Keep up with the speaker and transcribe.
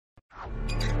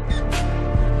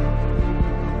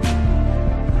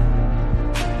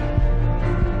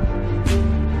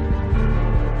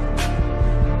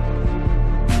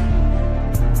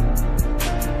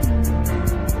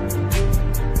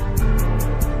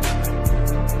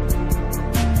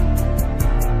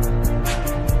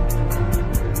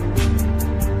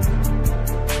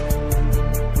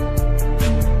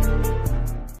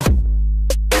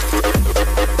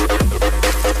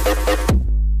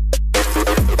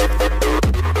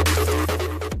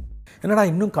என்னடா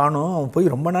இன்னும் காணும், அவன்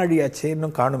போய் ரொம்ப நாழி ஆச்சு,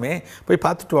 இன்னும் காணுமே, போய்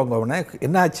பார்த்துட்டு வாங்க அவனை,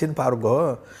 என்ன ஆச்சுன்னு பாருங்கோ,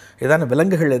 ஏதான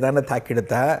விலங்குகள் ஏதான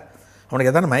தாக்கிடுத்தா,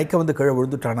 அவனுக்கு எதான மயக்கம் வந்து கீழே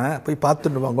விழுந்துட்டானா, போய்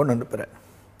பார்த்துட்டு வாங்கன்னு அனுப்புகிறேன்.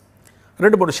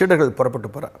 2-3 சீடர்கள் புறப்பட்டு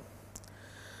போகிறான்.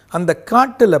 அந்த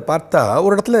காட்டில் பார்த்தா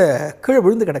ஒரு இடத்துல கீழே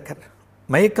விழுந்து கிடக்கார்,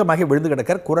 மயக்கமாகி விழுந்து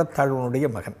கிடக்கார் குரத்தாழ்வனுடைய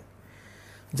மகன்.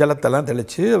 ஜலத்தெல்லாம்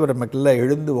தெளித்து அவரை மக்களில்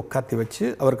எழுந்து உட்காத்தி வச்சு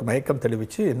அவருக்கு மயக்கம்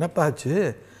தெளிவிச்சு, என்னப்பா ஆச்சு,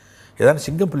 ஏதான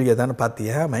சிங்கம் புலி ஏதானு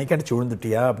பார்த்தியா, மயக்கடிச்சு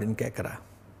விழுந்துட்டியா அப்படின்னு கேட்குறா.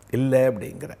 இல்லை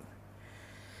அப்படிங்கிறேன்.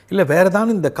 இல்லை வேறு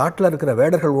ஏதானு இந்த காட்டில் இருக்கிற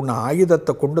வேடர்கள் உன்னை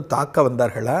ஆயுதத்தை கொண்டு தாக்க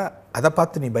வந்தார்களா, அதை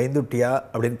பார்த்து நீ பயந்துட்டியா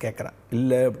அப்படின்னு கேட்குறா.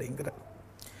 இல்லை அப்படிங்கிறேன்.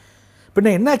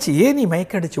 பின்ன என்னாச்சு, ஏன் நீ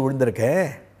மயக்கடிச்சு விழுந்திருக்க,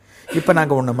 இப்போ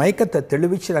நாங்கள் உன்னை மயக்கத்தை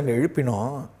தெளிவிச்சு நாங்கள்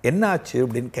எழுப்பினோம், என்ன ஆச்சு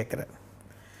அப்படின்னு கேட்குறேன்.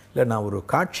 இல்லை நான் ஒரு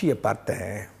காட்சியை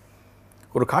பார்த்தேன்,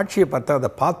 அதை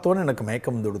பார்த்தோன்னு எனக்கு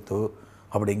மயக்கம் வந்து கொடுத்து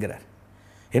அப்படிங்கிறார்.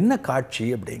 என்ன காட்சி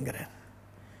அப்படிங்கிறார்.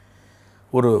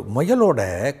 ஒரு முயலோட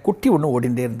குட்டி ஒன்று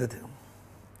ஓடிண்டே இருந்தது,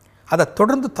 அதை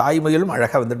தொடர்ந்து தாய் முயலும்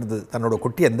அழகாக வந்துட்டு இருந்தது. தன்னோட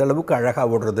குட்டி எந்த அளவுக்கு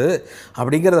அழகாக ஓடுறது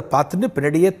அப்படிங்கிறத பார்த்துட்டு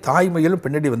பின்னாடியே தாய் முயலும்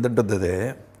பின்னாடி வந்துட்டு இருந்தது.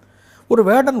 ஒரு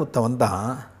வேடன் ஒருத்தன் வந்தான்.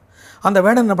 அந்த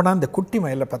வேடன் என்ன பண்ணான், இந்த குட்டி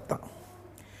மயிலை பார்த்தான்.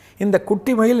 இந்த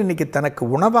குட்டி மயில் இன்றைக்கி தனக்கு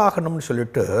உணவாகணும்னு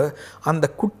சொல்லிட்டு அந்த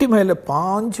குட்டி மயிலை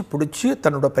பாஞ்சு பிடிச்சி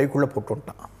தன்னோட பைக்குள்ளே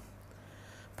போட்டுட்டான்.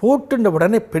 போட்டுன்ற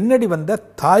உடனே பின்னாடி வந்த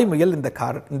தாய் முயல்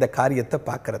இந்த காரியத்தை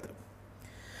பார்க்கறது.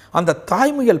 அந்த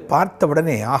தாய் முயல் பார்த்த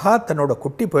உடனே ஆஹா தன்னோட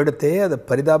குட்டி போயிடுத்தே, அதை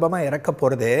பரிதாபமாக இறக்க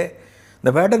போகிறதே,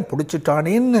 இந்த வேடன்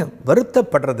பிடிச்சிட்டானேன்னு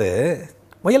வருத்தப்படுறது.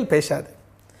 முயல் பேசாது,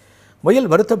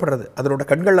 முயல் வருத்தப்படுறது. அதனோட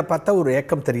கண்களில் பார்த்தா ஒரு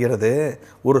ஏக்கம் தெரிகிறது,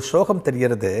 ஒரு சோகம்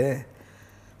தெரிகிறது.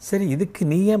 சரி இதுக்கு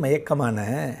நீயே மயக்கமான,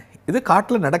 இது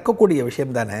காட்டில் நடக்கக்கூடிய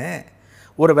விஷயம் தானே,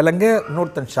 ஒரு விலங்கை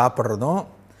இன்னொருத்தன் சாப்பிட்றதும்,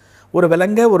 ஒரு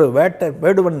விலங்கை ஒரு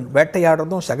வேடுவன்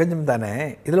வேட்டையாடுறதும் சகஜம் தானே,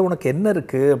 இதில் உனக்கு என்ன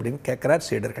இருக்குது அப்படின்னு கேட்குறார்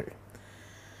சீடர்கள்.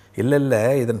 இல்லை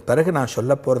இதன் பிறகு நான்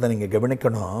சொல்ல போகிறத நீங்கள்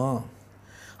கவனிக்கணும்.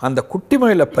 அந்த குட்டி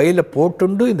முயலை பையில்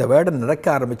போட்டுண்டு இந்த வேடன் நடக்க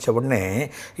ஆரம்பித்த உடனே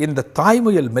இந்த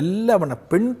தாய்முயல் மெல்ல அவனை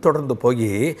பின் தொடர்ந்து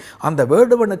போய் அந்த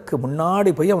வேடுவனுக்கு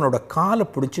முன்னாடி போய் அவனோட காலை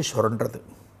பிடிச்சி சுரண்டுறது.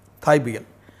 தாய்முயல்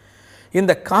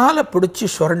இந்த காலை பிடிச்சி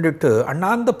சுரண்டிட்டு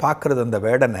அண்ணாந்து பார்க்குறது அந்த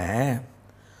வேடனை.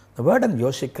 அந்த வேடன்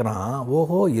யோசிக்கிறான்,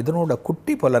 ஓஹோ இதனோட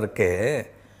குட்டி போல இருக்கே,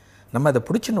 நம்ம அதை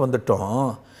பிடிச்சின்னு வந்துட்டோம்,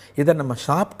 இதை நம்ம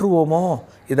சாப்பிட்ருவோமோ,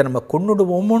 இதை நம்ம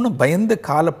கொன்னுடுவோமோன்னு பயந்து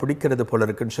காலை பிடிக்கிறது போல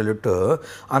இருக்குன்னு சொல்லிட்டு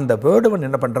அந்த வேடுவன்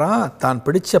என்ன பண்ணுறான், தான்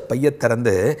பிடிச்ச பையை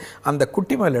திறந்து அந்த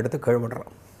குட்டி முயல் எடுத்து கீழே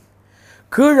விடுறான்.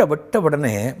 கீழே விட்ட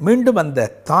உடனே மீண்டும் அந்த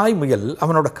தாய் முயல்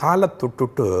அவனோட காலை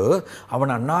தொட்டுட்டு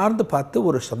அவனை அண்ணார்ந்து பார்த்து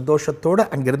ஒரு சந்தோஷத்தோடு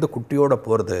அங்கேருந்து குட்டியோடு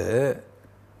போகிறது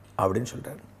அப்படின்னு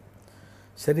சொல்கிறார்.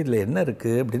 சரி இதில் என்ன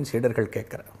இருக்குது அப்படின்னு சீடர்கள்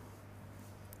கேட்குறார்.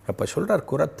 அப்போ சொல்கிறார்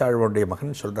குரத்தாழ்வனுடைய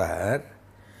மகன் சொல்கிறார்,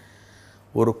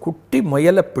 ஒரு குட்டி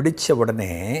முயலை பிடித்த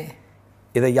உடனே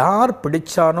இதை யார்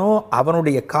பிடிச்சானோ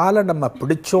அவனுடைய காலை நம்ம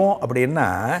பிடிச்சோம் அப்படின்னா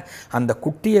அந்த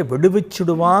குட்டியை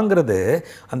விடுவிச்சுடுவாங்கிறது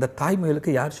அந்த தாய்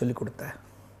முயலுக்கு யார் சொல்லிக் கொடுத்த?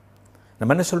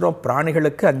 நம்ம என்ன சொல்கிறோம்,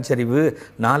 பிராணிகளுக்கு 5 அறிவு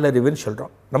 4 அறிவுன்னு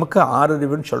சொல்கிறோம், நமக்கு 6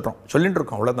 அறிவுன்னு சொல்லிட்டு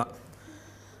இருக்கோம், அவ்வளோதான்.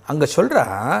 அங்கே சொல்கிறா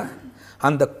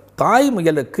அந்த தாய்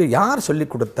முயலுக்கு யார்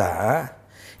சொல்லிக் கொடுத்தா,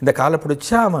 இந்த காலை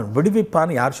பிடிச்சா அவன்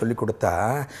விடுவிப்பான்னு யார் சொல்லிக் கொடுத்தா?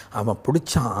 அவன்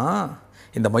பிடிச்சான்,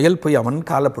 இந்த முயல் போய் அவன்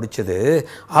காலை பிடிச்சது,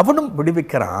 அவனும்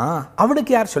விடுவிக்கிறான்.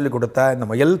 அவனுக்கு யார் சொல்லிக் கொடுத்தா? இந்த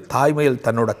முயல் தாய் முயல்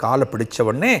தன்னோட காலை பிடிச்ச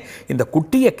உடனே இந்த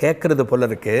குட்டியை கேட்கறது போல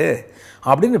இருக்கு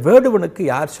அப்படின்னு வேடுவனுக்கு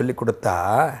யார் சொல்லிக் கொடுத்தா?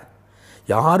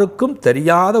 யாருக்கும்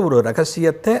தெரியாத ஒரு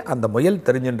ரகசியத்தை அந்த முயல்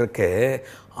தெரிஞ்சுருக்கு.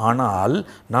 ஆனால்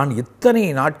நான் இத்தனை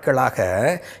நாட்களாக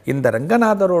இந்த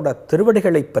ரங்கநாதரோட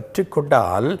திருவடிகளை பற்றி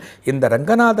கொண்டால், இந்த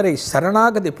ரங்கநாதரை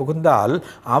சரணாகதி புகுந்தால்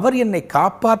அவர் என்னை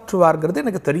காப்பாற்றுவார்ங்கிறது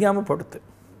எனக்கு தெரியாமல் படுத்து.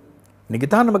 இன்றைக்கி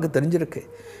தான் நமக்கு தெரிஞ்சிருக்கு,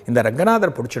 இந்த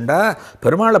ரங்கநாதர் பிடிச்சுண்டா,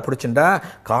 பெருமாளை பிடிச்சுண்டா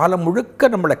காலம் முழுக்க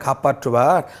நம்மளை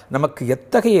காப்பாற்றுவார், நமக்கு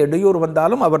எத்தகைய இடையூறு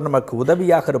வந்தாலும் அவர் நமக்கு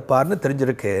உதவியாக இருப்பார்னு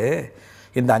தெரிஞ்சிருக்கு.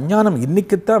 இந்த அஞ்ஞானம்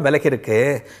இன்றைக்குத்தான் விலகிருக்கு.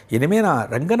 இனிமேல் நான்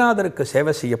ரங்கநாதருக்கு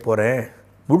சேவை செய்ய போகிறேன்,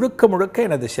 முழுக்க முழுக்க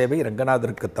எனது சேவை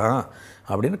ரங்கநாதருக்கு தான்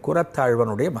அப்படின்னு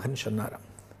குரத்தாழ்வனுடைய மகன் சொன்னார்.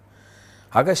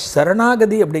 ஆக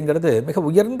சரணாகதி அப்படிங்கிறது மிக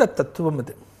உயர்ந்த தத்துவம்.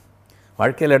 இது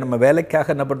வாழ்க்கையில் நம்ம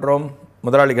வேலைக்காக என்ன பண்ணுறோம்,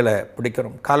 முதலாளிகளை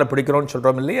பிடிக்கிறோம், காலை பிடிக்கிறோன்னு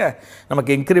சொல்கிறோம் இல்லையா,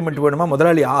 நமக்கு இன்க்ரிமெண்ட் வேணுமா,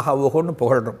 முதலாளி ஆஹா ஓஹோன்னு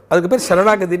புகழ்கிறோம், அதுக்கு பேர்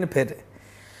சரணாகதின்னு பேர்.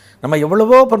 நம்ம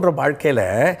எவ்வளவோ பண்ணுறோம் வாழ்க்கையில்,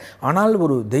 ஆனால்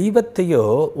ஒரு தெய்வத்தையோ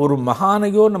ஒரு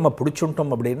மகானையோ நம்ம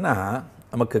பிடிச்சுட்டோம் அப்படின்னா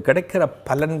நமக்கு கிடைக்கிற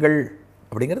பலன்கள்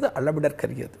அப்படிங்கிறது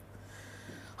அளவிடற்கரியது.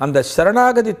 அந்த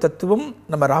சரணாகதி தத்துவம்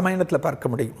நம்ம ராமாயணத்தில்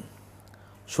பார்க்க முடியும்.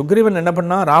 சுக்ரீவன் என்ன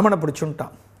பண்ணால் ராமனை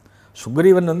பிடிச்சுட்டான்.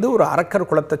 சுக்ரீவன் ஒரு அரக்கர்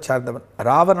குலத்தை சார்ந்தவன்,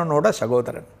 ராவணனோட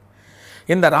சகோதரன்.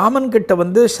 இந்த ராமன்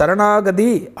கிட்ட சரணாகதி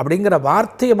அப்படிங்கிற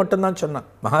வார்த்தையை மட்டும்தான் சொன்னான்.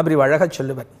 மகாபெரியவா அழகாக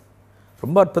சொல்லுவார்,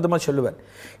 ரொம்ப அற்புதமாக சொல்லுவார்.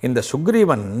 இந்த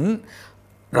சுக்ரீவன்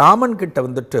ராமன் கிட்ட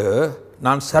வந்துட்டு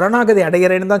நான் சரணாகதி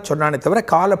அடைகிறேன்னு தான் சொன்னானே தவிர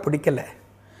காலை பிடிக்கலை.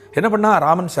 என்ன பண்ணா,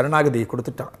 ராமன் சரணாகதியை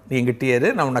கொடுத்துட்டான். நீ எங்கிட்டே இரு,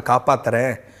 நான் உன்னை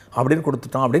காப்பாற்றுறேன் அப்படின்னு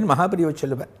கொடுத்துட்டான் அப்படின்னு மகாபெரியவா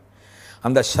சொல்லுவேன்.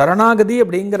 அந்த சரணாகதி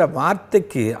அப்படிங்கிற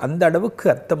வார்த்தைக்கு அந்த அளவுக்கு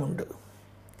அர்த்தம் உண்டு.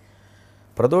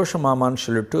 பிரதோஷ மாமான்னு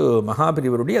சொல்லிட்டு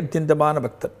மகாபெரியவருடைய அத்தியந்தமான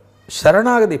பக்தர்.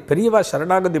 சரணாகதி பெரியவா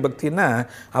சரணாகதி பக்தின்னா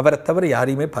அவரை தவிர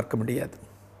யாரையுமே பார்க்க முடியாது.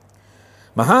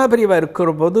 மகாபெரியவா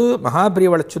இருக்கிற போது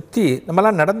மகாபெரியவளை சுற்றி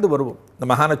நம்மளாம் நடந்து வருவோம். இந்த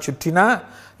மகானை சுற்றினா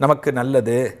நமக்கு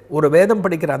நல்லது. ஒரு வேதம்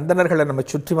படிக்கிற அந்தணர்களை நம்ம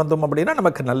சுற்றி வந்தோம் அப்படின்னா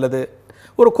நமக்கு நல்லது.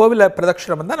 ஒரு கோவிலை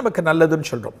பிரதட்சணம் வந்தால் நமக்கு நல்லதுன்னு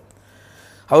சொல்கிறோம்.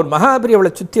 அவர்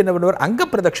மகாபெரியவளை சுற்றி என்ன பண்ணுவார், அங்கே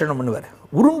பிரதட்சணம் பண்ணுவார்,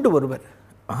 உருண்டு வருவார்.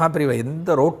 மகாபெரியவா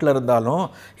எந்த ரோட்டில் இருந்தாலும்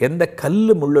எந்த கல்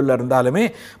முள்ளில் இருந்தாலுமே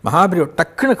மகாபெரியவா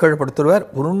டக்குன்னு கீழ்படுத்துவார்.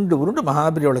 உருண்டு உருண்டு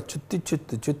மகாபெரியவளை சுற்றி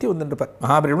சுற்றி சுற்றி வந்துட்டுருப்பார்.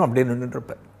 மகாபெரியவனும் அப்படியே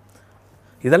நின்றுட்டுருப்பார்.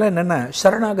 இதெல்லாம் என்னென்ன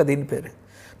சரணாகதின்னு பேர்.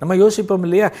 நம்ம யோசிப்போம்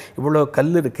இல்லையா, இவ்வளோ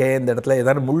கல் இருக்கே, இந்த இடத்துல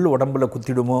ஏதாவது முள் உடம்புல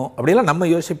குத்திடுமோ அப்படிலாம் நம்ம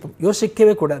யோசிப்போம்.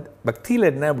 யோசிக்கவே கூடாது. பக்தியில்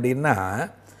என்ன அப்படின்னா,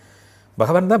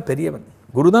 பகவான் தான் பெரியவன்,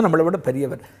 குரு தான் நம்மளை விட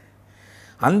பெரியவன்.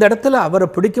 அந்த இடத்துல அவரை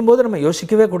பிடிக்கும்போது நம்ம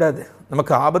யோசிக்கவே கூடாது.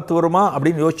 நமக்கு ஆபத்து வருமா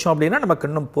அப்படின்னு யோசித்தோம் அப்படின்னா நமக்கு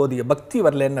இன்னும் போதிய பக்தி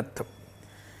வரலன்னு அர்த்தம்.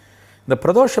 இந்த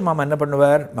பிரதோஷ மாமா என்ன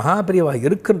பண்ணுவார், மகாபெரியவா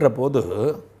இருக்கின்ற போது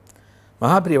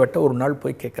மகாபெரியவாட்ட ஒரு நாள்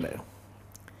போய் கேட்குறாரு,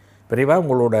 பெரியவா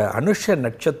உங்களோட அனுஷ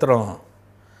நட்சத்திரம்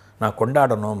நான்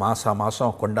கொண்டாடணும்,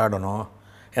 மாதம் கொண்டாடணும்,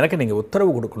 எனக்கு நீங்கள் உத்தரவு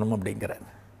கொடுக்கணும் அப்படிங்கிறார்.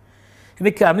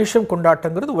 இன்றைக்கி அனுஷம்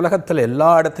கொண்டாட்டங்கிறது உலகத்தில் எல்லா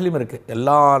இடத்துலையும் இருக்குது.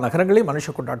 எல்லா நகரங்களையும்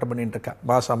அனுஷ கொண்டாட்டம் பண்ணிட்டு இருக்கா.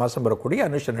 மாதம் வரக்கூடிய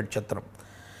அனுஷ நட்சத்திரம்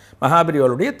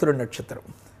மகாபெரியவாளுடைய திருநட்சத்திரம்.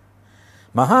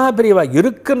 மகாபெரியவா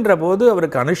இருக்கின்ற போது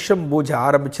அவருக்கு அனுஷம் பூஜை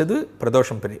ஆரம்பித்தது பிரதோஷ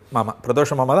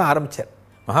மாமா தான் ஆரம்பித்தார்.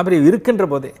 மகாபெரியவா இருக்கின்ற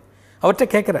போதே அவர்கிட்ட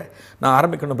கேட்குறேன், நான்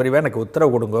ஆரம்பிக்கணும் பெரியவா, எனக்கு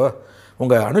உத்தரவு கொடுங்க,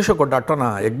 உங்கள் அனுஷ கொண்டாட்டம்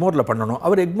நான் எக்மோரில் பண்ணணும்.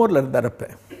 அவர் எக்மோரில் இருந்தாரப்ப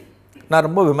நான்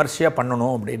ரொம்ப விமர்சையாக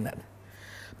பண்ணணும் அப்படின்னார்.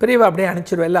 பெரியவா அப்படியே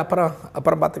அனுப்பிச்சிடுவேன், இல்லை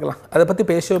அப்புறம் பார்த்துக்கலாம், அதை பற்றி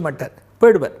பேசவே மாட்டார்,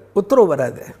 போயிடுவார், உத்தரவு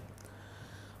வராது.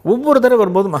 ஒவ்வொரு தடவை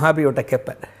வரும்போது மகாபெரியவாட்ட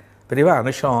கேட்பார், பெரியவா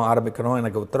அனுஷம் ஆரம்பிக்கணும்,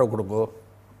 எனக்கு உத்தரவு கொடுங்கோ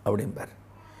அப்படின்பார்.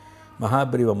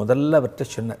 மகாபெரியவா முதல்ல அவர்கிட்ட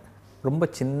சொன்னார், ரொம்ப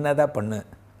சின்னதாக பண்ணு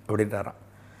அப்படின்றாராம்.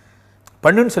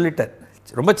 பண்ணுன்னு சொல்லிட்டார்.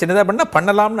 ரொம்ப சின்னதாக பண்ணால்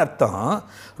பண்ணலாம்னு அர்த்தம்.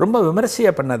 ரொம்ப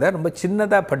விமர்சையாக பண்ணாத, ரொம்ப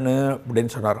சின்னதாக பண்ணு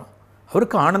அப்படின்னு சொன்னாராம்.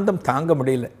 அவருக்கு ஆனந்தம் தாங்க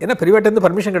முடியல. ஏன்னா பெரியவாட்டேருந்து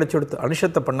பர்மிஷன் கிடச்சி கொடுத்து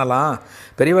அனுஷத்தை பண்ணலாம்,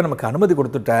 பெரியவா நமக்கு அனுமதி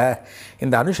கொடுத்துட்ட,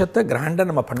 இந்த அனுஷத்தை கிராண்டாக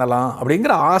நம்ம பண்ணலாம்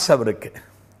அப்படிங்கிற ஆசை அவருக்கு.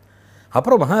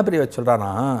 அப்புறம் மகாபெரியவா சொல்கிறானா,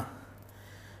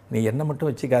 நீ என்னை மட்டும்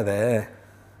வச்சுக்காத,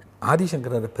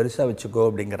 ஆதிசங்கரரை பெருசாக வச்சுக்கோ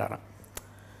அப்படிங்கிறாராம்.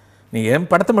 நீ என்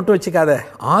படத்தை மட்டும் வச்சுக்காத,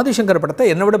 ஆதிசங்கர படத்தை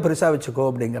என்னை விட பெருசாக வச்சுக்கோ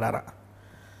அப்படிங்கிறாராம்.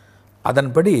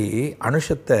 அதன்படி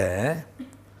அனுஷத்தை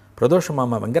பிரதோஷ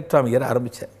மாமா வெங்கட்ராமையர்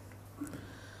ஆரம்பித்தார்.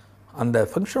 அந்த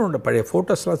ஃபங்க்ஷனோட பழைய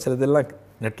ஃபோட்டோஸ்லாம் சிலதெல்லாம்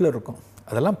நெட்டில் இருக்கும்.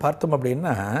 அதெல்லாம் பார்த்தோம்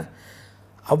அப்படின்னா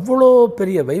அவ்வளோ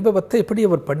பெரிய வைபவத்தை எப்படி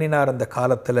அவர் பண்ணினார் அந்த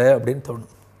காலத்தில் அப்படின்னு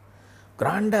தோணும்.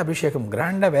 கிராண்டாக அபிஷேகம்,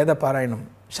 கிராண்டாக வேத பாராயணம்,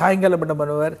 சாயங்காலம் என்ன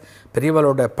பண்ணுவார்,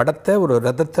 பெரியவளோட படத்தை ஒரு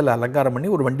ரதத்தில் அலங்காரம் பண்ணி,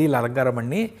 ஒரு வண்டியில் அலங்காரம்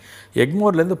பண்ணி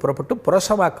எக்மோர்லேருந்து புறப்பட்டு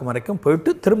புரசவாக்கம் வரைக்கும்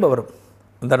போயிட்டு திரும்ப வரும்.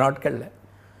 அந்த நாட்களில்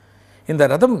இந்த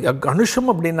ரதம்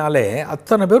அனுஷம் அப்படின்னாலே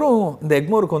அத்தனை பேரும் இந்த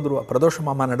எக்மோருக்கு வந்துடுவா. பிரதோஷ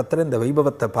மாமா நடத்துகிற இந்த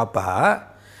வைபவத்தை பாப்பா.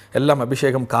 எல்லாம்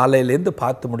அபிஷேகம் காலையிலேருந்து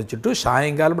பார்த்து முடிச்சுட்டு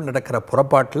சாயங்காலம் நடக்கிற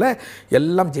புறப்பாட்டில்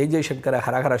எல்லாம் ஜெய் ஜெய்சங்கர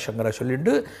ஹரஹர சங்கர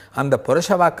சொல்லிட்டு அந்த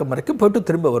புரசவாக்கம் வரைக்கும் போய்ட்டு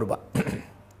திரும்ப வருவாள்.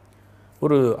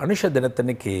 ஒரு அனுஷ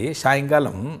தினத்தன்னைக்கு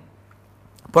சாயங்காலம்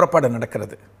புறப்பாடு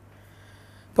நடக்கிறது.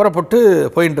 புறப்பட்டு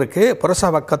போயின்னு இருக்கு.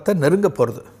 புரசவாக்கத்தை நெருங்க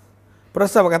போகிறது.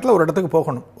 புரசவாக்கத்தில் ஒரு இடத்துக்கு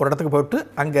போகணும். ஒரு இடத்துக்கு போயிட்டு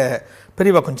அங்கே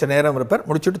பெரியவா கொஞ்சம் நேரம் இருப்பார்,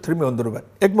 முடிச்சுட்டு திரும்பி வந்துடுவார்,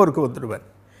 எக்மோருக்கு வந்துடுவார்.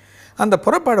 அந்த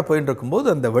புறப்பாடு போயின்னு இருக்கும்போது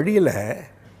அந்த வழியில்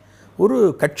ஒரு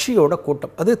கட்சியோட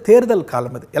கூட்டம், அது தேர்தல்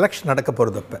காலம், அது எலெக்ஷன் நடக்க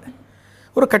போகிறது. அப்போ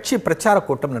ஒரு கட்சி பிரச்சார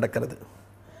கூட்டம் நடக்கிறது.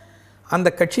 அந்த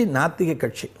கட்சி நாத்திக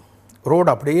கட்சி.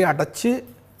 ரோடு அப்படியே அடைச்சி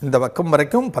இந்த பக்கம்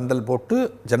வரைக்கும் பந்தல் போட்டு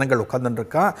ஜனங்கள்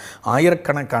உட்காந்துருக்கா,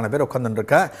 ஆயிரக்கணக்கான பேர்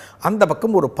உட்காந்துருக்கா. அந்த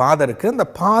பக்கம் ஒரு பாதை இருக்குது. அந்த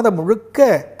பாதை முழுக்க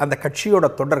அந்த கட்சியோட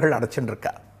தொண்டர்கள் அடைச்சின்னு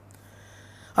இருக்கா.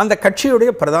 அந்த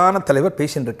கட்சியுடைய பிரதான தலைவர்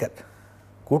பேசின்னு இருக்கார்.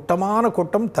 கூட்டமான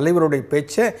கூட்டம், தலைவருடைய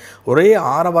பேச்சை ஒரே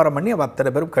ஆரவாரம் பண்ணி அவள் அத்தனை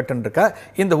பேரும் கேட்டுருக்கா.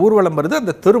 இந்த ஊர்வலம் வருது,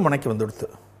 அந்த திருமணைக்கு வந்துடுத்து.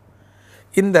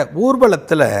 இந்த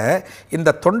ஊர்வலத்தில்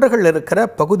இந்த தொண்டர்கள் இருக்கிற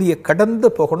பகுதியை கடந்து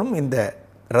போகணும் இந்த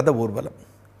ரத ஊர்வலம்.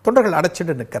 தொண்டர்கள்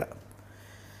அடைச்சிட்டு நிற்கிற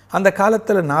அந்த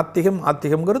காலத்தில் நாத்திகம்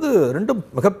ஆத்திகம்ங்கிறது ரெண்டும்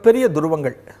மிகப்பெரிய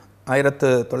துருவங்கள்.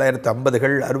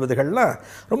 1950கள் 60கள்லாம்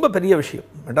ரொம்ப பெரிய விஷயம்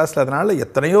மெட்ராஸில். அதனால்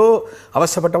எத்தனையோ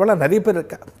அவசப்பட்டவளாக நிறைய பேர்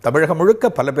இருக்கா. தமிழகம்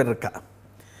முழுக்க பல பேர் இருக்கா.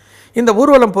 இந்த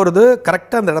ஊர்வலம் போகிறது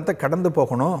கரெக்டாக அந்த இடத்த கடந்து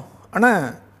போகணும். ஆனால்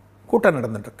கூட்டம்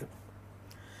நடந்துட்டுருக்கு.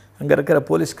 அங்கே இருக்கிற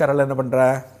போலீஸ்காரெல்லாம் என்ன பண்ணுறா,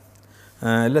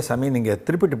 இல்லை சாமி நீங்கள்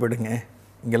திருப்பிட்டு போயிடுங்க,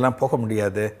 இங்கெல்லாம் போக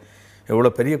முடியாது,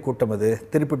 எவ்வளோ பெரிய கூட்டம் அது,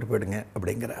 திருப்பிட்டு போயிடுங்க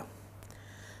அப்படிங்கிற.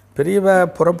 பெரியவா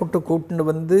புறப்பட்டு கூட்டின்னு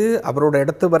வந்து அவரோட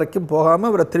இடத்து வரைக்கும் போகாமல்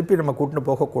அவரை திருப்பி நம்ம கூட்டின்னு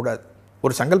போகக்கூடாது.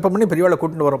 ஒரு சங்கல்பம் பண்ணி பெரியவாளை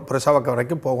கூட்டின்னு வரோம், பிரசாவக்கம்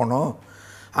வரைக்கும் போகணும்,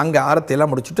 அங்கே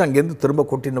ஆரத்தையெல்லாம் முடிச்சுட்டு அங்கேருந்து திரும்ப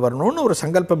கூட்டின்னு வரணும்னு ஒரு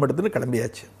சங்கல்பம் எடுத்துன்னு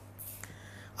கிளம்பியாச்சு.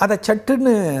 அதை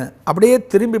சட்டுன்னு அப்படியே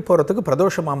திரும்பி போகிறதுக்கு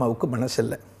பிரதோஷ மாமாவுக்கு மனசு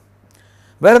இல்லை.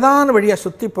 வேறு ஏதாவது வழியாக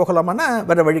சுற்றி போகலாமான்னா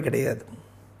வேறு வழி கிடையாது.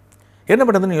 என்ன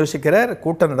பண்ணுறதுன்னு யோசிக்கிறார்.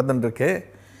 கூட்டம் நடந்துட்டுருக்கு.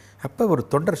 அப்போ ஒரு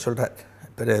தொண்டர் சொல்கிறார்,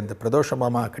 இந்த பிரதோஷ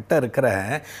மாமா கிட்ட இருக்கிற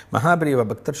மகாபெரியவா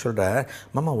பக்தர் சொல்கிறார்,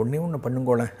 மாமா ஒன்று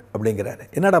பண்ணுங்கோளேன் அப்படிங்கிறார்.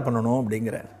 என்னடா பண்ணணும்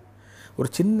அப்படிங்கிறார். ஒரு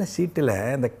சின்ன சீட்டில்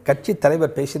இந்த கட்சி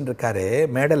தலைவர் பேசின்னு இருக்காரு,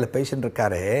 மேடலில் பேசின்னு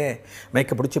இருக்காரு,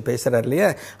 மைக்கை பிடிச்சி பேசுகிறார் இல்லையா,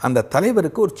 அந்த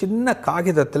தலைவருக்கு ஒரு சின்ன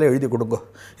காகிதத்தில் எழுதி கொடுங்கோ,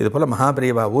 இது போல்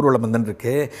மகாபெரியவா ஊர்வலம்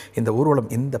வந்துருக்கு, இந்த ஊர்வலம்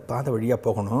இந்த பாதை வழியாக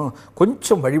போகணும்,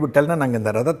 கொஞ்சம் வழிவிட்டால்னா நாங்கள்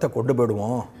இந்த ரதத்தை கொண்டு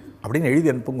போயிடுவோம் அப்படின்னு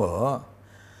எழுதி அனுப்புங்கோ.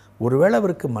 ஒருவேளை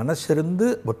அவருக்கு மனசு இருந்து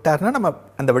விட்டார்னா நம்ம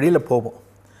அந்த வழியில் போவோம்,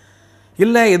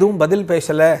 இல்லை எதுவும் பதில்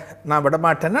பேசலை நான்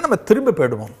விடமாட்டேன்னா நம்ம திரும்ப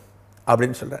போயிடுவோம்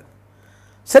அப்படின்னு சொல்கிறார்.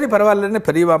 சரி பரவாயில்லன்னு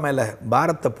பெரியவா மேலே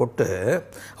பாரத்தை போட்டு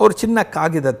ஒரு சின்ன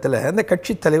காகிதத்தில் அந்த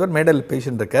கட்சி தலைவர் மேடலில்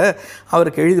பேசின்னு இருக்க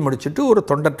அவருக்கு எழுதி முடிச்சுட்டு ஒரு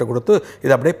தொண்டர்கிட்ட கொடுத்து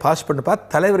இதை அப்படியே பாஸ் பண்ணிப்பா,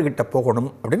 தலைவர்கிட்ட போகணும்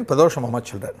அப்படின்னு பிரதோஷமாக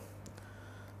சொல்கிறார்.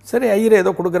 சரி ஐயர்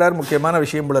ஏதோ கொடுக்குறாரு, முக்கியமான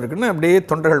விஷயம் போல இருக்குன்னு அப்படியே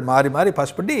தொண்டர்கள் மாறி மாறி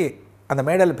பாஸ் பண்ணி அந்த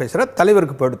மேடலில் பேசுகிற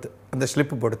தலைவருக்கு போடுத்து, அந்த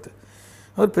ஸ்லிப்பு போடுத்து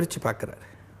அவர் பிரித்து பார்க்குறாரு.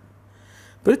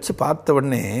 பிரித்து பார்த்த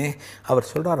உடனே அவர்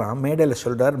சொல்கிறாராம், மேடையில்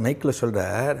சொல்கிறார், மைக்கில்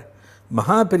சொல்கிறார்,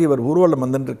 மகாபெரியவர் ஊர்வலம்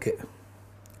வந்துட்டுருக்கு,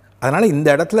 அதனால் இந்த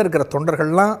இடத்துல இருக்கிற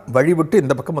தொண்டர்கள்லாம் வழிவிட்டு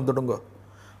இந்த பக்கம் வந்துடுங்கோ,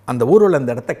 அந்த ஊர்வலம்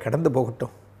இந்த இடத்த கடந்து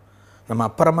போகட்டும், நம்ம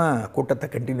அப்புறமா கூட்டத்தை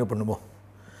கண்டினியூ பண்ணுவோம்,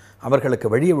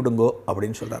 அவர்களுக்கு வழியை விடுங்கோ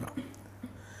அப்படின்னு சொல்கிறாராம்.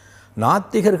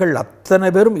 நாத்திகர்கள் அத்தனை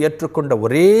பேரும் ஏற்றுக்கொண்ட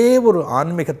ஒரே ஒரு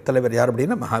ஆன்மீக தலைவர் யார்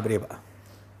அப்படின்னா மகாபெரியவா.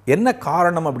 என்ன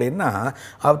காரணம் அப்படின்னா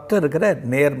அவர்கிட்ட இருக்கிற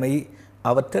நேர்மை,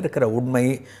 அவர்கிட்ட இருக்கிற உண்மை,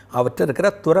 அவர்கிட்ட இருக்கிற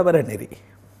துறவற நெறி.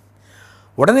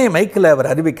 உடனே மைக்கில் அவர்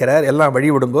அறிவிக்கிறார், எல்லாம் வழி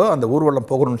விடுங்கோ, அந்த ஊர்வலம்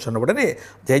போகணும்னு சொன்ன உடனே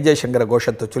ஜெயசங்கர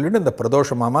கோஷத்தை சொல்லிவிட்டு இந்த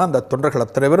பிரதோஷ மாமா அந்த தொண்டர்கள்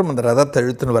அத்தனை பேரும் அந்த ரதத்தை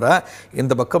இழுத்துன்னு வர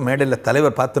இந்த பக்கம் மேடையில்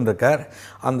தலைவர் பார்த்துன்னு இருக்கார்.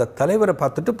 அந்த தலைவரை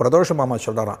பார்த்துட்டு பிரதோஷ மாமா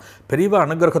சொல்கிறாராம், பெரியவா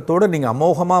அனுகிரகத்தோடு நீங்கள்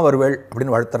அமோகமாக வருவேள்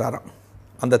அப்படின்னு வாழ்த்துறாராம்.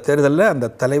 அந்த தேர்தலில்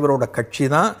அந்த தலைவரோட கட்சி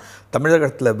தான்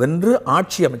தமிழகத்தில் வென்று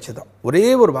ஆட்சி அமைச்சதான். ஒரே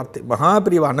ஒரு வார்த்தை,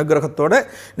 மகாபெரியவா அனுகிரகத்தோடு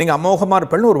நீங்கள் அமோகமாக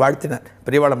இருப்பேன்னு ஒரு வாழ்த்தினார்.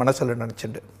 பெரியவாளை மனசில்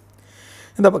நினச்சிட்டு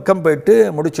இந்த பக்கம் போயிட்டு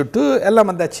முடிச்சுட்டு எல்லாம்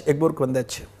வந்தாச்சு, எக்பூருக்கு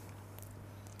வந்தாச்சு.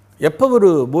 எப்போ ஒரு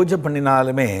பூஜை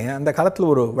பண்ணினாலுமே அந்த காலத்தில்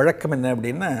ஒரு வழக்கம் என்ன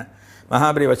அப்படின்னா,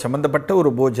 மகாபெரியவா சம்மந்தப்பட்ட ஒரு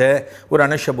பூஜை, ஒரு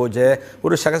அனுஷ பூஜை,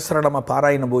 ஒரு சகசிரநாம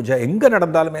பாராயண பூஜை எங்கே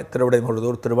நடந்தாலுமே,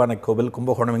 திருவிடைமருதூர், திருவானைக்கோவில்,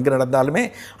 கும்பகோணம் எங்கே நடந்தாலுமே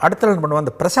அடுத்த நாள் பண்ணுவா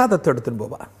அந்த பிரசாதத்தை எடுத்துன்னு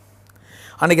போவா.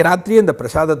 அன்றைக்கி ராத்திரியே இந்த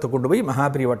பிரசாதத்தை கொண்டு போய்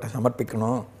மகாபெரியவாட்ட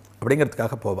சமர்ப்பிக்கணும்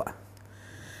அப்படிங்கிறதுக்காக போவா.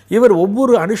 இவர்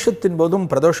ஒவ்வொரு அனுஷத்தின் போதும்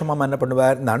பிரதோஷமாக என்ன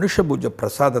பண்ணுவார், இந்த அனுஷ பூஜை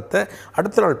பிரசாதத்தை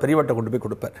அடுத்த நாள் பெரியவாட்டை கொண்டு போய்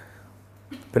கொடுப்பார்.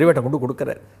 பெரியவாட்டை கொண்டு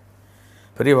கொடுக்குறார்.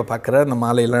 பெரியவா பார்க்குறார், இந்த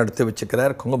மாலையெல்லாம் எடுத்து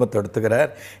வச்சுக்கிறார், குங்குமத்தை எடுத்துக்கிறார்,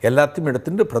 எல்லாத்தையும்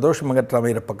எடுத்துட்டு பிரதோஷ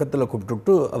மகற்றாமையரை பக்கத்தில்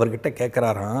கூப்பிட்டுட்டு அவர்கிட்ட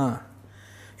கேட்குறாராம்,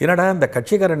 என்னடா இந்த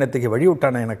கட்சிக்காரனத்துக்கு வழி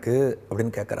விட்டானே எனக்கு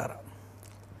அப்படின்னு கேட்குறாராம்.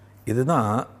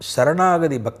 இதுதான்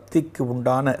சரணாகதி பக்திக்கு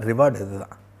உண்டான ரிவார்டு.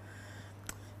 இதுதான்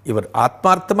இவர்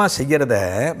ஆத்மார்த்தமாக செய்கிறத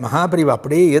மகாபெரியவா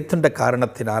அப்படியே ஏற்றுண்ட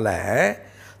காரணத்தினால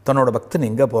தன்னோட பக்தன்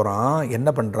எங்கே போகிறான், என்ன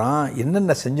பண்ணுறான்,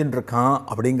 என்னென்ன செஞ்சுட்டுருக்கான்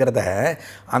அப்படிங்கிறத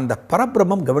அந்த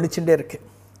பரபிரம்மம் கவனிச்சுட்டே இருக்கு.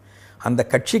 அந்த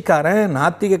கட்சிக்காரன்,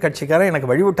 நாத்திக கட்சிக்காரன் எனக்கு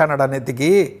வழிவிட்டானடா நேற்றுக்கு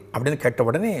அப்படின்னு கேட்ட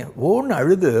உடனே ஓன்னு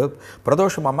அழுது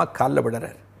பிரதோஷமாமா காலில்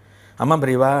விடுறார். அம்மா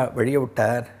பெரியவா வழியை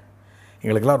விட்டார்,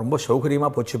 எங்களுக்கெல்லாம் ரொம்ப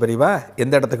சௌகரியமாக போச்சு பெரியவா,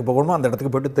 எந்த இடத்துக்கு போகணுமோ அந்த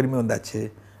இடத்துக்கு போய்ட்டு திரும்பி வந்தாச்சு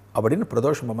அப்படின்னு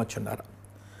பிரதோஷமாமா சொன்னார்.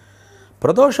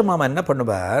 பிரதோஷ மாமா என்ன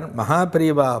பண்ணுவார்,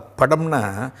 மகாபெரியவா படம்னா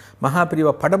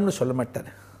மகாபெரியவா படம்னு சொல்ல மாட்டார்,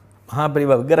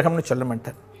 மகாபெரியவா விக்கிரகம்னு சொல்ல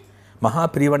மாட்டார்,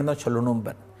 மகாபெரியவன் தான்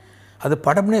சொல்லணும்பார். அது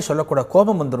படம்னே சொல்லக்கூடாது,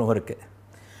 கோபம் வந்துடும் அவருக்கு.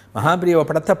 மகாபெரியவா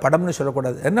படத்தை படம்னு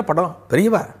சொல்லக்கூடாது. என்ன படம்,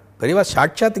 பெரியவா, பெரியவா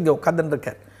சாட்சாத் இங்கே உட்காந்துன்னு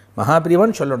இருக்கார்,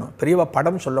 மகாபெரியவான்னு சொல்லணும், பெரியவா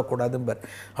படம் சொல்லக்கூடாதும்பார்.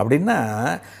 அப்படின்னா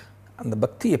அந்த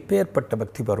பக்தி எப்பேற்பட்ட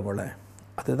பக்தி பாருங்களேன்,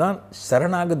 அதுதான்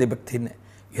சரணாகதி பக்தின்னு.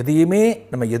 எதையுமே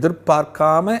நம்ம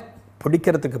எதிர்பார்க்காம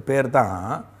பிடிக்கிறதுக்கு பேர் தான்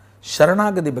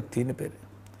சரணாகதி பக்தின்னு பேர்.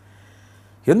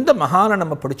 எந்த மகானை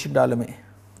நம்ம பிடிச்சிட்டாலுமே,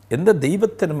 எந்த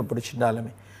தெய்வத்தை நம்ம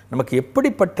பிடிச்சிட்டாலுமே நமக்கு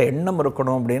எப்படிப்பட்ட எண்ணம்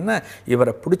இருக்கணும் அப்படின்னா,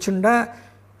 இவரை பிடிச்சுண்டா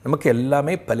நமக்கு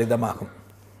எல்லாமே பலிதமாகும்,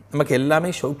 நமக்கு எல்லாமே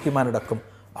சௌக்கியமாக நடக்கும்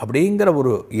அப்படிங்கிற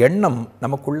ஒரு எண்ணம்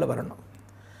நமக்குள்ளே வரணும்.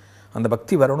 அந்த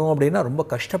பக்தி வரணும் அப்படின்னா ரொம்ப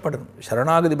கஷ்டப்படணும்.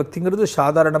 சரணாகதி பக்திங்கிறது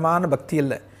சாதாரணமான பக்தி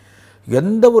இல்லை.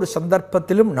 எந்த ஒரு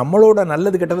சந்தர்ப்பத்திலும் நம்மளோட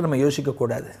நல்லது கெட்டது நம்ம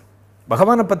யோசிக்கக்கூடாது,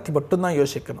 பகவானை பற்றி மட்டும்தான்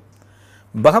யோசிக்கணும்,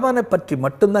 பகவானை பற்றி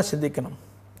மட்டும்தான் சிந்திக்கணும்.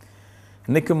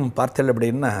 இன்றைக்கும் பார்த்தல்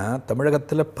அப்படின்னா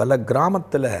தமிழகத்தில் பல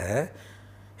கிராமத்தில்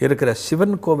இருக்கிற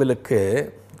சிவன் கோவிலுக்கு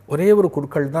ஒரே ஒரு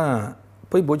குருக்கள் தான்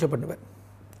போய் பூஜை பண்ணுவேன்.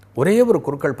 ஒரே ஒரு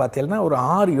குருக்கள் பார்த்தீங்கன்னா ஒரு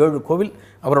 6-7 கோவில்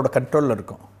அவரோட கண்ட்ரோலில்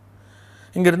இருக்கும்.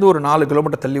 இங்கேருந்து ஒரு 4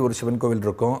 கிலோமீட்டர் தள்ளி ஒரு சிவன் கோவில்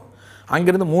இருக்கும்,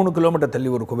 அங்கேருந்து 3 கிலோமீட்டர் தள்ளி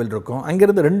ஒரு கோவில் இருக்கும்,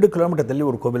 அங்கேருந்து 2 கிலோமீட்டர் தள்ளி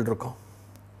ஒரு கோவில் இருக்கும்.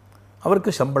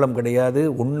 அவருக்கு சம்பளம் கிடையாது,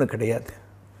 ஒன்றும் கிடையாது.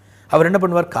 அவர் என்ன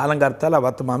பண்ணுவார், காலங்காலத்தால்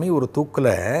அவாத்து மாமி ஒரு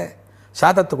தூக்கில்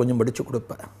சாதத்தை கொஞ்சம் வடித்து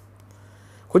கொடுப்பார்,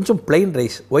 கொஞ்சம் பிளெயின்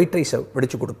ரைஸ் ஒயிட் ரைஸை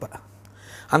வடித்து கொடுப்பார்.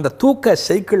 அந்த தூக்க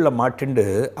சைக்கிளில் மாட்டிண்டு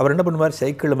அவர் என்ன பண்ணுவார்,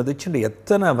 சைக்கிளில் மிதிச்சுட்டு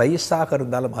எத்தனை வயசாக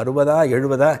இருந்தாலும் 60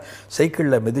 70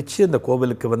 சைக்கிளில் மிதித்து அந்த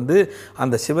கோவிலுக்கு வந்து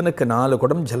அந்த சிவனுக்கு 4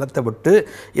 குடம் ஜலத்தை விட்டு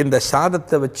இந்த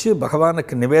சாதத்தை வச்சு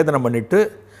பகவானுக்கு நிவேதனம் பண்ணிவிட்டு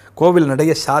கோவில்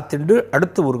நடைய சாத்திண்டு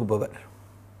அடுத்த ஊருக்கு போவார்.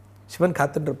 சிவன்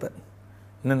காத்துட்டுருப்பார்,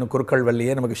 இன்னும் குருக்கள்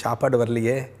வரலையே, நமக்கு சாப்பாடு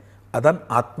வரலையே. அதான்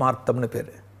ஆத்மார்த்தம்னு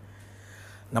பேர்.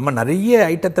 நம்ம நிறைய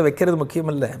ஐட்டத்தை வைக்கிறது முக்கியம்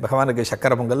இல்லை. பகவானுக்கு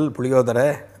சக்கரை பொங்கல், புளியோதரை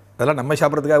அதெல்லாம் நம்ம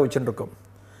சாப்பிட்றதுக்காக வச்சுட்டுருக்கோம்.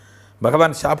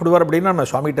 பகவான் சாப்பிடுவார் அப்படின்னா நம்ம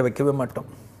சுவாமிகிட்ட வைக்கவே மாட்டோம்.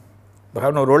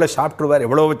 பகவான் ஒரு வேளை சாப்பிட்ருவார்,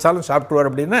 எவ்வளோ வச்சாலும் சாப்பிட்ருவார்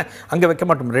அப்படின்னா அங்கே வைக்க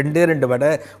மாட்டோம். 2 வடை,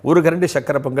 1 கரண்டி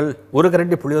சக்கரை பொங்கல், 1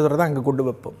 கரண்டி புளியோதரை தான் அங்கே கொண்டு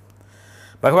வைப்போம்.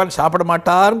 பகவான் சாப்பிட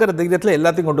மாட்டாருங்கிற தைரியத்தில்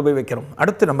எல்லாத்தையும் கொண்டு போய் வைக்கிறோம்.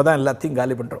 அடுத்து நம்ம தான் எல்லாத்தையும்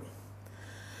காலி பண்ணுறோம்.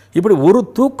 இப்படி ஒரு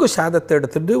தூக்கு சாதத்தை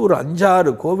எடுத்துகிட்டு ஒரு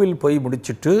 5-6 கோவில் போய்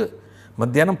முடிச்சுட்டு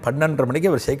மத்தியானம் 12:30 மணிக்கு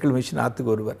அவர் சைக்கிள் மிஷின்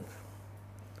ஆற்றுக்கு வருவார்.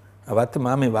 பார்த்து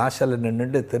மாமி வாசலில்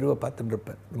நின்றுட்டு தெருவை பார்த்துட்டு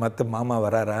இருப்பார். மற்ற மாமா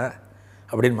வராரா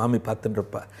அப்படின்னு மாமி பார்த்துட்டு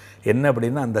இருப்பா. என்ன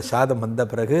அப்படின்னா, அந்த சாதம் வந்த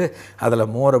பிறகு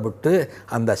அதில் மோரை விட்டு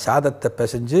அந்த சாதத்தை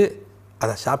பிசைஞ்சு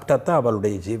அதை சாப்பிட்டா தான்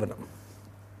அவளுடைய ஜீவனம்.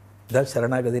 இதான்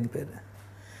சரணாகதின்னு பேர்.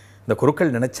 இந்த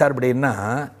குருக்கள் நினைச்சார் அப்படின்னா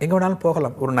எங்கே வேணாலும்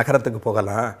போகலாம், ஒரு நகரத்துக்கு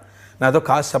போகலாம். நான் ஏதோ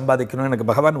காசு சம்பாதிக்கணும், எனக்கு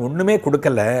பகவான் ஒன்றுமே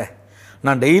கொடுக்கல,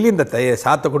 நான் டெய்லி இந்த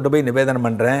சாத்தை கொண்டு போய் நிவேதனம்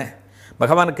பண்ணுறேன்,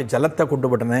 பகவானுக்கு ஜலத்தை கொண்டு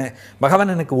விடுறேன்,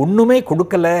 பகவான் எனக்கு ஒன்றுமே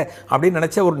கொடுக்கல அப்படின்னு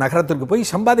நினச்ச ஒரு நகரத்திற்கு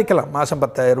போய் சம்பாதிக்கலாம். மாதம்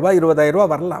 10,000 ரூபா 20,000 ரூபா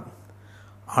வரலாம்.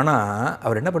 ஆனால்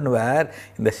அவர் என்ன பண்ணுவார்,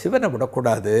 இந்த சிவனை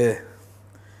விடக்கூடாது,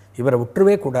 இவரை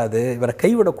விட்டுருவே கூடாது, இவரை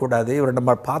கைவிடக்கூடாது, இவரை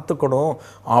நம்ம பார்த்துக்கணும்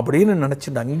அப்படின்னு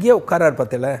நினச்சிட்டு அங்கேயே உட்காரார்.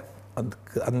 பார்த்தல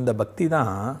அந்த பக்தி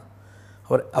தான்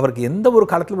அவருக்கு எந்த ஒரு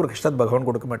காலத்திலும் ஒரு கஷ்டத்தை பகவான்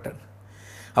கொடுக்க மாட்டார்.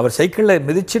 அவர் சைக்கிளில்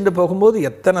மிதிச்சுட்டு போகும்போது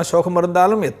எத்தனை சோகம்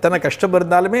இருந்தாலும் எத்தனை கஷ்டம்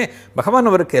இருந்தாலுமே பகவான்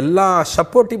அவருக்கு எல்லா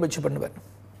சப்போர்ட்டையும் வச்சு பண்ணுவார்.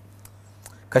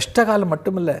 கஷ்டகாலம்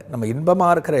மட்டும் இல்லை, நம்ம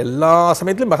இன்பமாக இருக்கிற எல்லா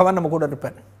சமயத்திலும் பகவான் நம்ம கூட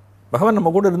இருப்பார். பகவான்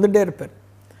நம்ம கூட இருந்துகிட்டே இருப்பார்.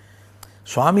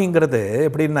 சுவாமிங்கிறது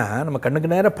எப்படின்னா, நம்ம கண்ணுக்கு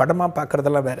நேரம் படமாக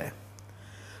பார்க்குறதெல்லாம் வேறு.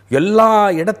 எல்லா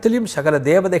இடத்துலையும் சகல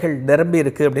தேவதைகள் நிரம்பி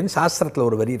இருக்குது அப்படின்னு சாஸ்திரத்தில்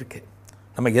ஒரு வரி இருக்குது.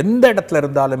 நம்ம எந்த இடத்துல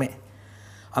இருந்தாலுமே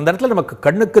அந்த இடத்துல நமக்கு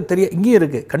கண்ணுக்கு இங்கேயும்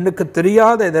இருக்குது, கண்ணுக்கு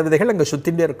தெரியாத தேவதைகள் அங்கே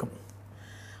சுற்றிகிட்டே இருக்கும்.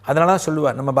 அதனால தான்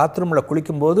சொல்லுவாள், நம்ம பாத்ரூமில்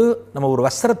குளிக்கும்போது நம்ம ஒரு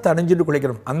வஸ்திரத்தை அணிஞ்சிட்டு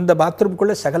குளிக்கிறோம், அந்த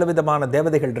பாத்ரூம்குள்ளே சகல விதமான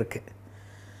தேவதைகள் இருக்குது.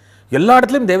 எல்லா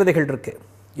இடத்துலையும் தேவதைகள் இருக்குது,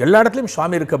 எல்லா இடத்துலையும்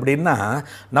சுவாமி இருக்குது. அப்படின்னா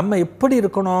நம்ம எப்படி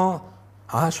இருக்கணும்,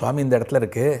 சுவாமி இந்த இடத்துல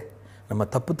இருக்குது, நம்ம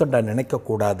தப்பு தண்டா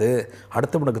நினைக்கக்கூடாது,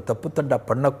 அடுத்தவனுக்கு தப்பு தண்டா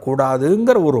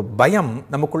பண்ணக்கூடாதுங்கிற ஒரு பயம்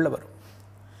நமக்குள்ளே வரும்.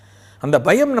 அந்த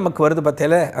பயம் நமக்கு வருது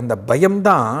பார்த்தால, அந்த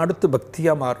பயம்தான் அடுத்து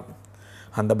பக்தியாக மாறும்,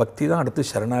 அந்த பக்தி தான் அடுத்து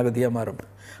சரணாகதியாக மாறும்.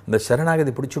 அந்த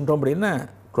சரணாகதி பிடிச்சுட்டோம் அப்படின்னா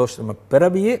க்ளோஸ், நம்ம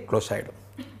பிறவியே க்ளோஸ் ஆகிடும்.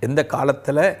 எந்த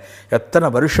காலத்தில் எத்தனை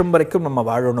வருஷம் வரைக்கும் நம்ம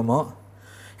வாழணுமோ,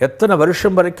 எத்தனை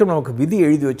வருஷம் வரைக்கும் நமக்கு விதி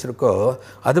எழுதி வச்சுருக்கோ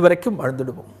அது வரைக்கும்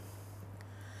வாழ்ந்துடுவோம்.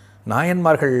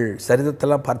 நாயன்மார்கள்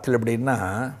சரிதத்தெல்லாம் பார்த்தல் அப்படின்னா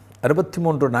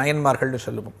 63 நாயன்மார்கள்னு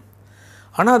சொல்லுவோம்.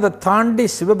 ஆனால் அதை தாண்டி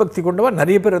சிவபக்தி கொண்டவா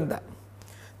நிறைய பேர் இருந்தால்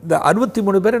இந்த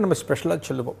 63 பேரை நம்ம ஸ்பெஷலாக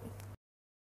சொல்லுவோம்.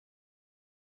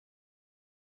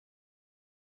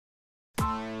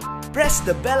 Press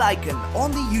the bell icon on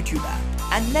the YouTube app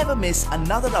and never miss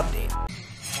another update.